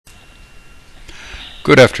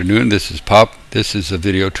Good afternoon, this is Pop. This is a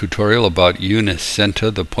video tutorial about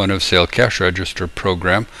Unicenta, the point of sale cash register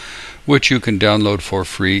program, which you can download for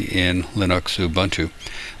free in Linux Ubuntu.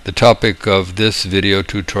 The topic of this video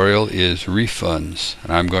tutorial is refunds,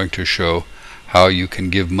 and I'm going to show how you can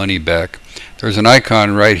give money back. There's an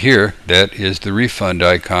icon right here that is the refund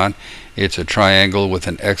icon. It's a triangle with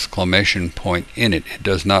an exclamation point in it. It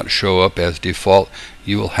does not show up as default.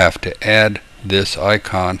 You will have to add this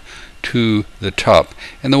icon to the top,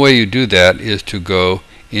 and the way you do that is to go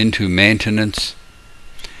into maintenance,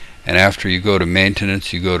 and after you go to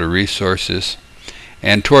maintenance you go to resources,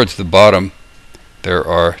 and towards the bottom there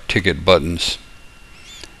are ticket buttons.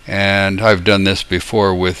 And I've done this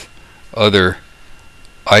before with other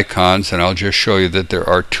icons, and I'll just show you that there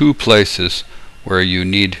are two places where you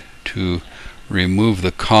need to remove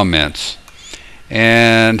the comments.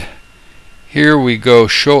 And here we go,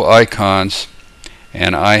 show icons,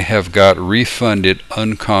 and I have got refunded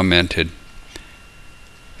uncommented,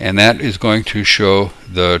 and that is going to show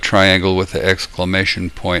the triangle with the exclamation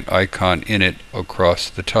point icon in it across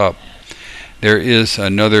the top. There is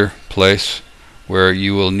another place where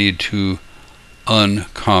you will need to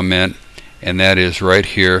uncomment, and that is right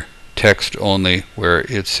here, text only, where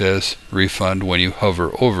it says refund when you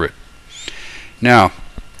hover over it. Now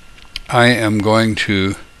I am going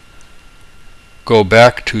to go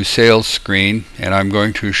back to sales screen, and I'm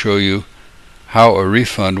going to show you how a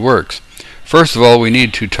refund works. First of all, we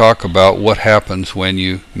need to talk about what happens when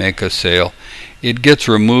you make a sale. It gets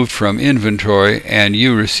removed from inventory and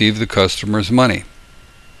you receive the customer's money.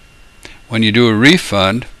 When you do a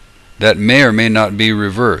refund, that may or may not be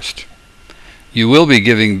reversed. You will be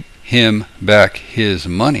giving him back his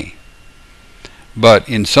money, but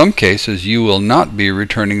in some cases you will not be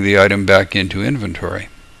returning the item back into inventory,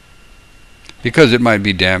 because it might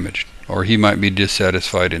be damaged or he might be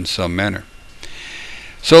dissatisfied in some manner.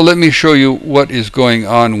 So let me show you what is going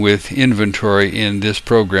on with inventory in this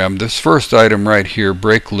program. This first item right here,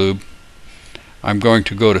 brake lube, I'm going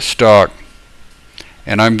to go to stock,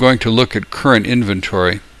 and I'm going to look at current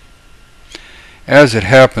inventory. As it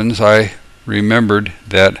happens, I remembered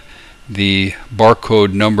that the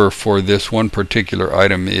barcode number for this one particular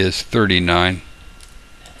item is 39.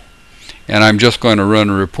 And I'm just going to run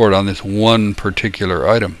a report on this one particular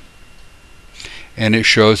item, and it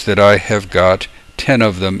shows that I have got 10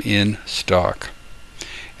 of them in stock,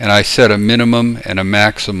 and I set a minimum and a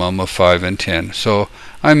maximum of 5 and 10, so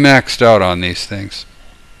I'm maxed out on these things.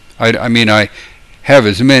 I mean, I have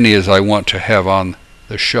as many as I want to have on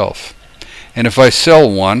the shelf, and if I sell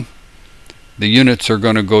one, the units are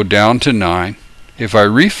going to go down to 9. If I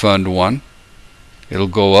refund one, it'll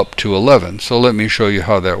go up to 11. So let me show you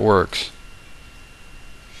how that works.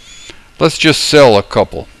 Let's just sell a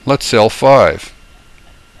couple. Let's sell 5.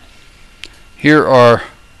 Here are,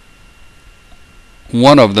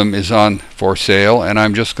 one of them is on for sale, and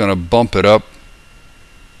I'm just going to bump it up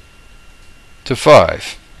to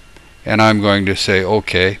 5, and I'm going to say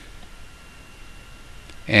OK,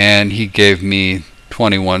 and he gave me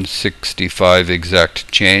 $21.65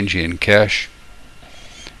 exact change in cash.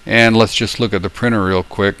 And let's just look at the printer real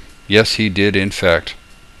quick. Yes, he did in fact.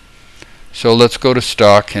 So let's go to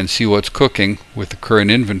stock and see what's cooking with the current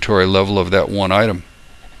inventory level of that one item.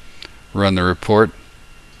 Run the report.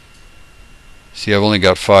 See, I've only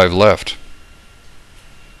got 5 left.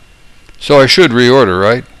 So I should reorder,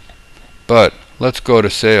 right? But let's go to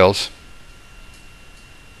sales.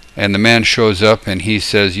 And the man shows up and he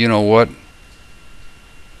says, you know what?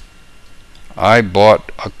 I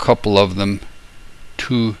bought a couple of them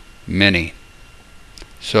too many.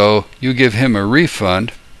 So you give him a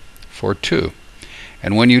refund for 2.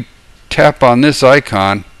 And when you tap on this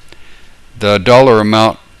icon, the dollar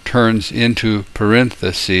amount turns into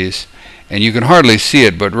parentheses, and you can hardly see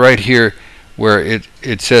it, but right here where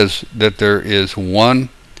it says that there is 1,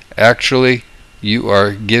 actually you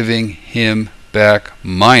are giving him back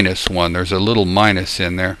 -1. There's a little minus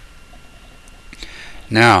in there.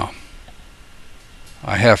 Now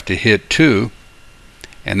I have to hit 2,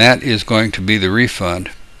 and that is going to be the refund.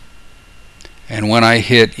 And when I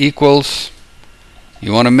hit equals,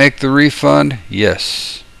 you want to make the refund?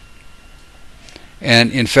 Yes.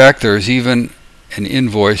 And in fact, there's even an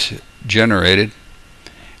invoice generated,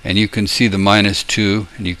 and you can see the -2,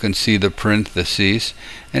 and you can see the parentheses,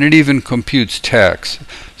 and it even computes tax.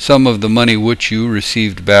 Some of the money which you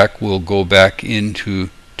received back will go back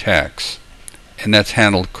into tax, and that's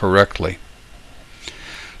handled correctly.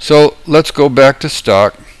 So let's go back to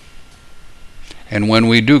stock, and when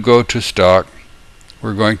we do go to stock,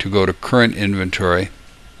 we're going to go to current inventory,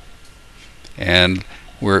 and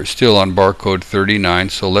we're still on barcode 39,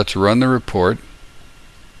 so let's run the report.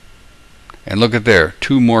 And look at there,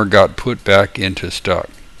 2 more got put back into stock.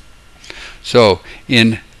 So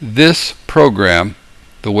in this program,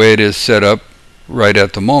 the way it is set up right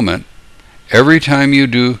at the moment, every time you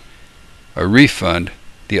do a refund,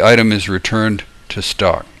 the item is returned to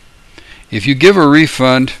stock. If you give a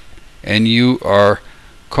refund and you are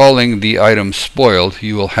calling the item spoiled,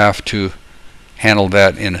 you will have to handle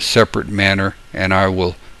that in a separate manner, and I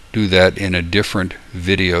will do that in a different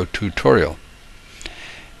video tutorial.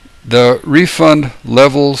 The refund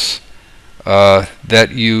levels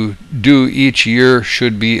that you do each year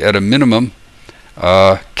should be at a minimum.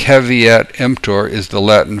 Caveat emptor is the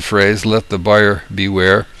Latin phrase, let the buyer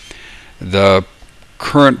beware. The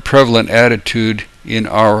current prevalent attitude in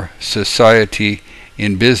our society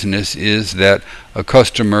in business is that a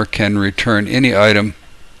customer can return any item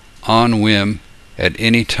on whim at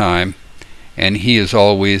any time, and he is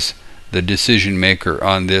always the decision maker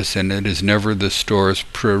on this, and it is never the store's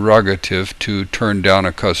prerogative to turn down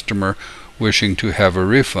a customer wishing to have a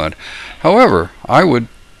refund. However, I would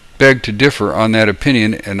beg to differ on that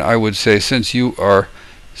opinion, and I would say, since you are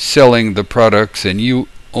selling the products and you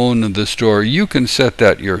own the store, you can set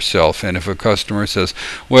that yourself. And if a customer says,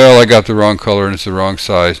 well, I got the wrong color and it's the wrong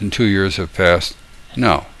size and 2 years have passed,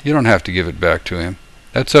 no, you don't have to give it back to him.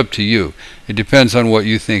 That's up to you. It depends on what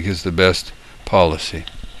you think is the best policy.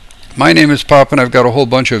 My name is Pop, and I've got a whole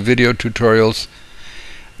bunch of video tutorials,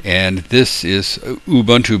 and this is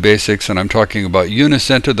Ubuntu Basics, and I'm talking about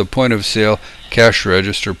Unicenta, the point of sale cash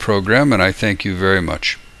register program, and I thank you very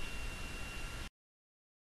much.